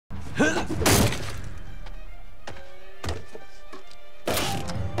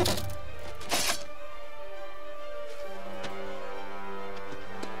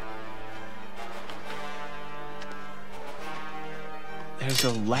There's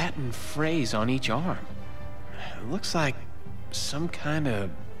a Latin phrase on each arm. It looks like some kind of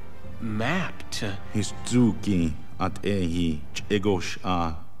map to... Histuki at ehi egosh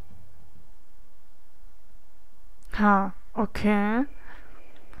a. Ha, okay.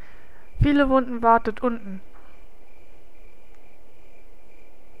 Viele Wunden wartet unten.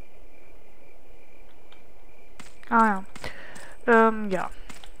 Ah ja. Ja.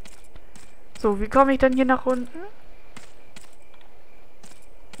 So, wie komme ich denn hier nach unten?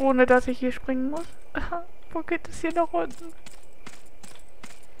 Ohne dass ich hier springen muss. Wo geht es hier nach unten?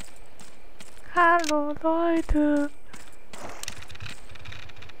 Hallo, Leute.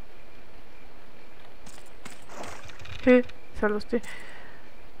 Hey, ist ja lustig.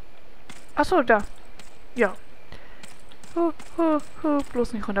 Achso, da. Ja.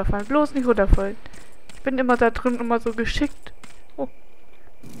 Bloß nicht runterfallen. Bloß nicht runterfallen. Ich bin immer da drin immer so geschickt. Oh.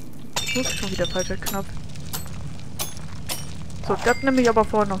 Das ist schon wieder falscher Knopf. So, das nehme ich aber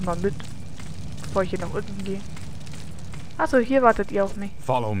vorher nochmal mit. Bevor ich hier nach unten gehe. Achso, hier wartet ihr auf mich.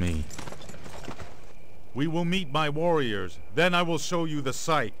 Follow me. We will meet my warriors. Then I will show you the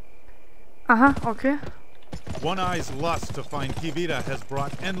site. Aha, okay. One Eye's lust to find Kivira has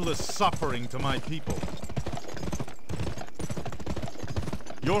brought endless suffering to my people.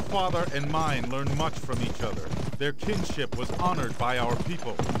 Your father and mine learned much from each other. Their kinship was honored by our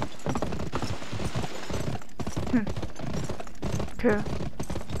people. Okay.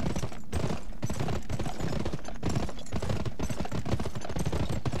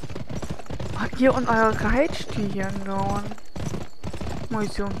 Ach, hier und eure Reitstierchen dauern.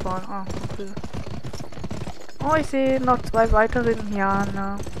 Munition fahren. Ah, okay. Oh, ich sehe noch 2 weitere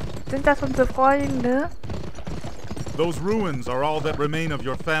Indianer. Sind das unsere Freunde? Those ruins are all that remain of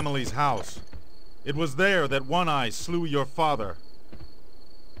your family's house. It was there that One Eye slew your father.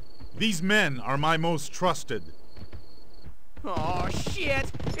 These men are my most trusted. Oh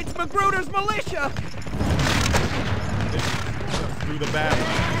shit! It's Magruder's militia! They escort us through the battle.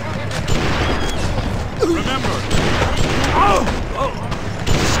 Remember! Oh!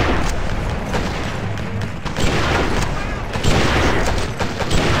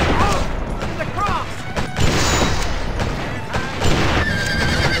 The cross!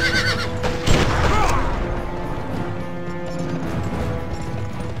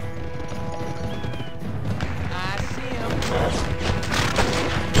 I see him.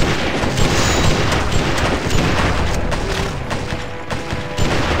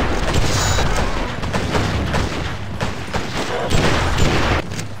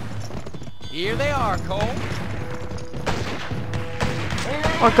 Here they are, Cole.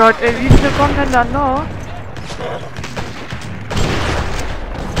 Oh Gott, ey, wie viele kommen denn da noch?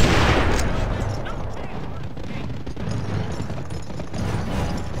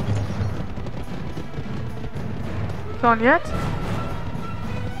 So, und jetzt?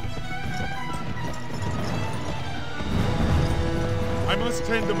 I must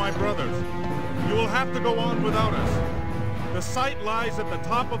tend to my brothers. You will have to go on without us. The site lies at the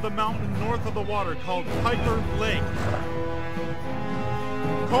top of the mountain north of the water called Piper Lake.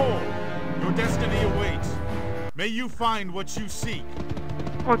 Cole, your destiny awaits. May you find what you seek.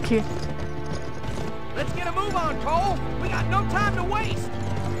 Okay. Let's get a move on, Cole. We got no time to waste.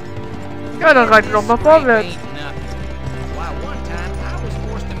 Ja, dann reiten doch mal vorwärts. Ain't nothing. Why, one time I was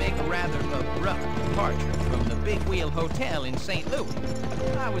forced to make a rather abrupt departure from the Big Wheel Hotel in St. Louis.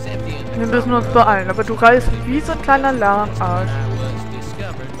 I was emptying the Wir müssen uns beeilen, aber du reist wie so ein kleiner Lahmarsch. I was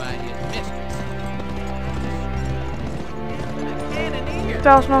discovered by his mistress.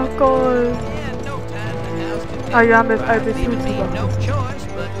 Da ist noch Gold. And no time the house to Ah, wir haben jetzt alte leaving me YouTuber. no choice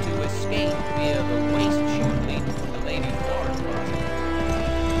but to escape via the waste chute leading to the lady's water closet.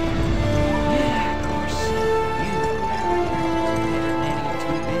 Yeah, of course, you any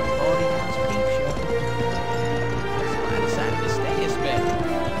too big audience peep show. So I decided to stay a spell.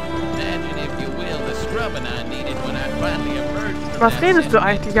 Imagine, if you will, the scrubbing I needed when I finally emerged from Was that redest du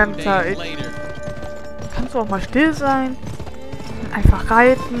eigentlich die ganze 72 Zeit? days later. Kannst du auch mal still sein? Und einfach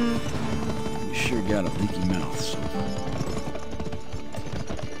reiten. You sure got a leaky mouth, son.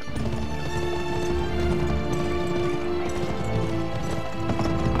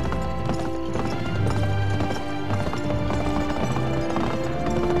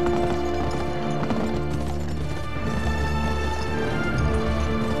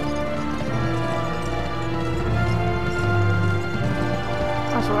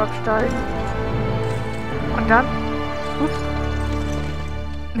 Achso, absteigen. Und dann? Ups.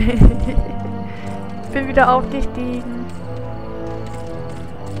 Bin wieder aufgestiegen.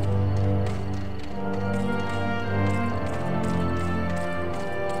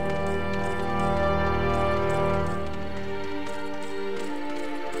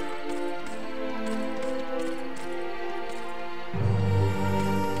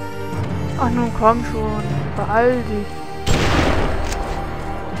 Ach nun komm schon, beeil dich.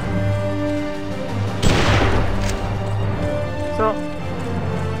 So,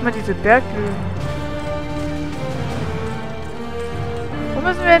 mal diese Berglöwen. Wo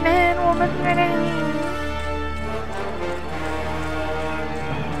müssen wir denn hin? Wo müssen wir denn hin?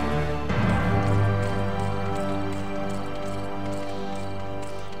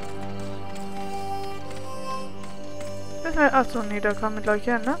 Achso, nee, da kamen wir gleich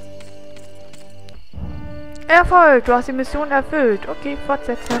hin, ne? Erfolg! Du hast die Mission erfüllt. Okay,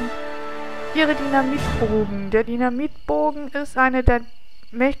 fortsetzen. Ihre Dynamitbogen. Der Dynamitbogen ist eine der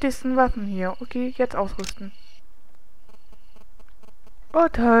mächtigsten Waffen hier. Okay, jetzt ausrüsten. Oh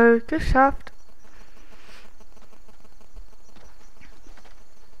toll, geschafft.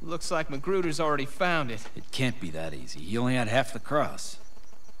 Looks like Magruder's already found it. It can't be that easy. He only had half the cross.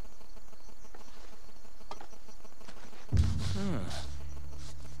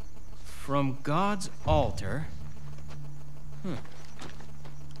 From God's altar.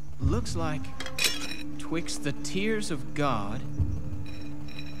 Looks like twixt the tears of God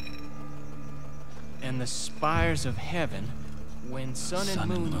and the spires of heaven, when sun and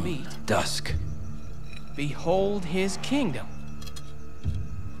moon meet, Dusk. behold his kingdom.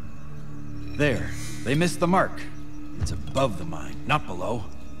 There. They missed the mark. It's above the mine, not below.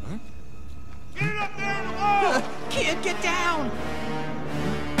 Get up there in the wall! Kid, get down!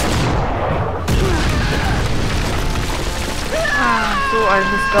 Ah, so ein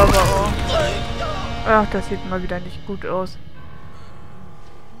Mist aber auch. Ach, das sieht mal wieder nicht gut aus.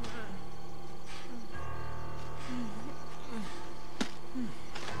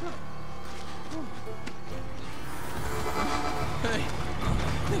 Hey,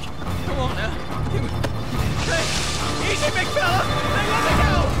 come on now. Hey, easy, big fella! Hey, let me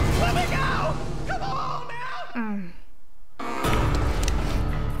go! Let me go! Come on now!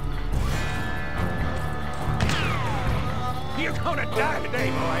 You're gonna die today,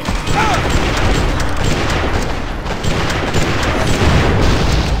 boy!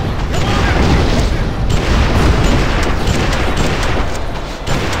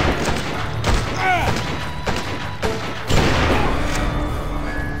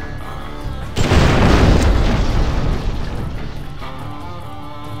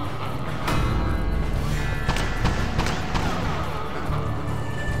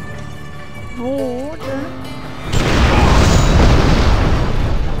 Wo denn?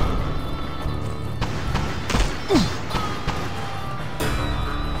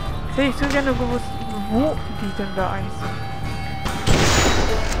 Hätte ich so gerne gewusst, wo die denn da eigentlich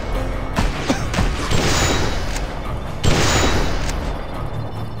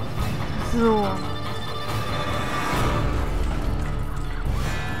sind. So.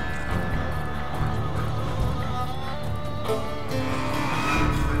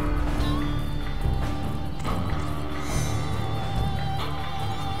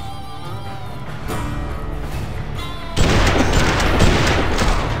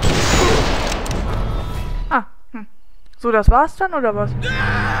 So, das war's dann, oder was?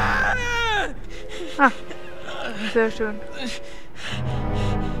 Ah, sehr schön.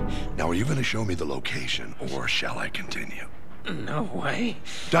 Now, are you going to show me the location, or shall I continue? No way.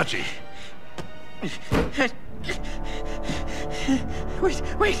 Dutchie!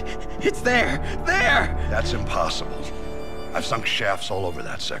 Wait, it's there! There! That's impossible. I've sunk shafts all over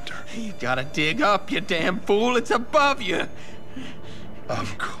that sector. You gotta dig up, you damn fool! It's above you!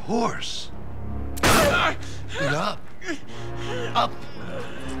 Of course. Dig up. Up.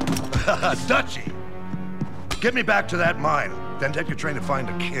 Dutchie! Get me back to that mine, then take your train to find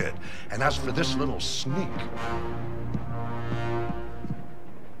a kid. And as for this little sneak...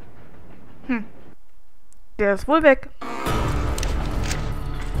 Der ist wohl weg.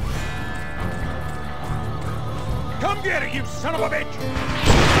 Come get it, you son of a bitch!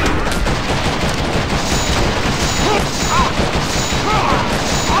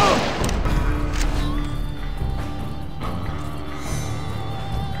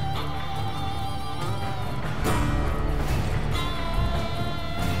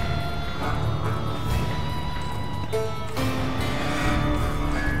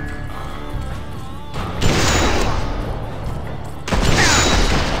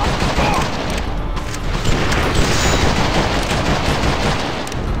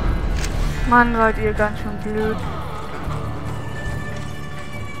 Mann, seid ihr ganz schön blöd.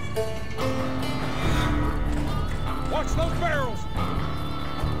 Watch those barrels!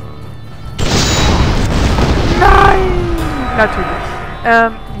 Nein! Natürlich.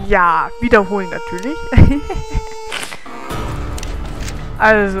 Ja, wiederholen natürlich.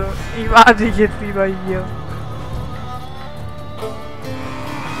 Also, ich warte jetzt lieber hier.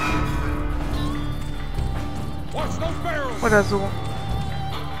 Watch those barrels! Oder so.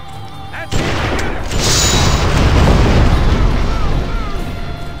 That's it!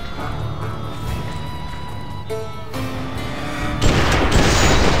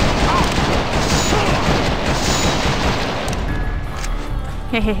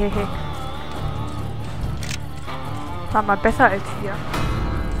 Hehehehe. War mal besser als hier.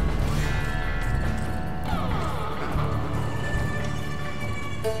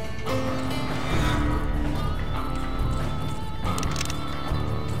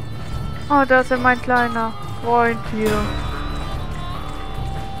 Oh, da ist ja mein kleiner Freund hier.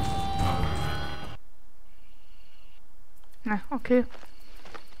 Na, okay.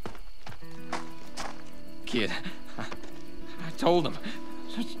 Kid, I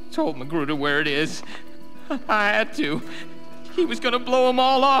told Magruder where it is. I had to. He was gonna blow them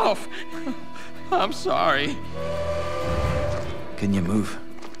all off. I'm sorry. Can you move?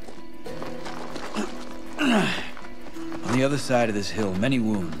 On the other side of this hill, many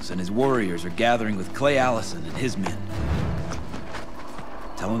wounds, and his warriors are gathering with Clay Allison and his men.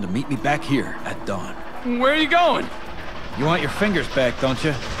 Tell him to meet me back here at dawn. Where are you going? You want your fingers back, don't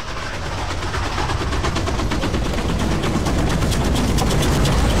you?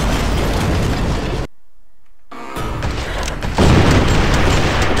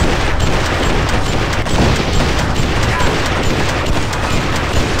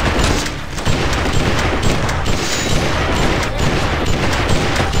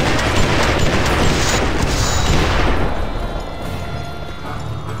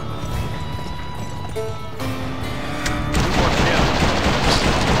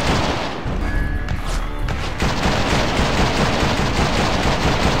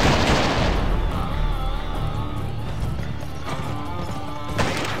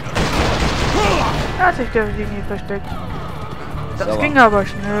 Da hat sich der Genie versteckt. Das ging aber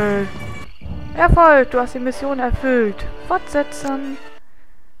schnell. Erfolg, du hast die Mission erfüllt. Fortsetzen.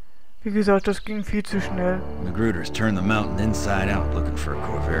 Wie gesagt, das ging viel zu schnell. Magruder's turned the mountain inside out looking for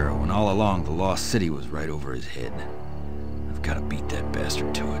Corvero, when all along the lost city was right over his head. I've got to beat that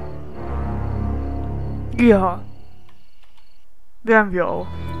bastard to it. Ja. Werden wir auch.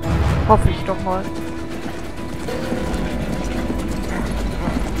 Hoffe ich doch mal.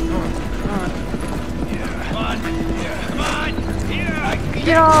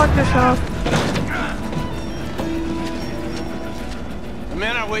 Ja, geschafft. The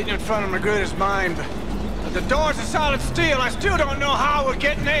men are waiting in front of Magruder's mine, but the doors are solid steel. I still don't know how we're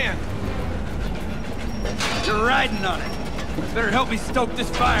getting in. You're riding on it. Better help me stoke this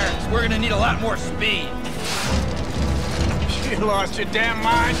fire, because we're gonna need a lot more speed. You lost your damn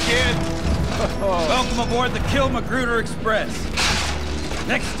mind, kid. Welcome aboard the Kill Magruder Express.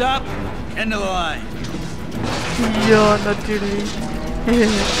 Next stop, end of the line. Ja, natürlich.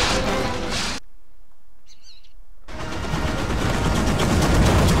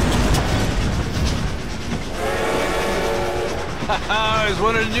 I always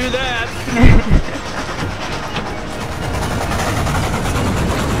wanted to do that.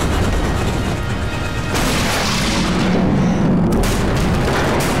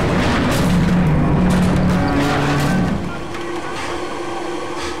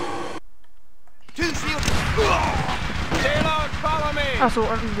 Ach so,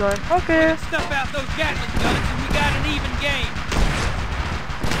 unten bleiben. Okay. Stuff out those Gatling guns and we got an even game.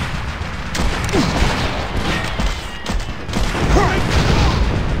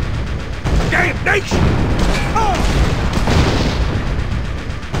 Damnation!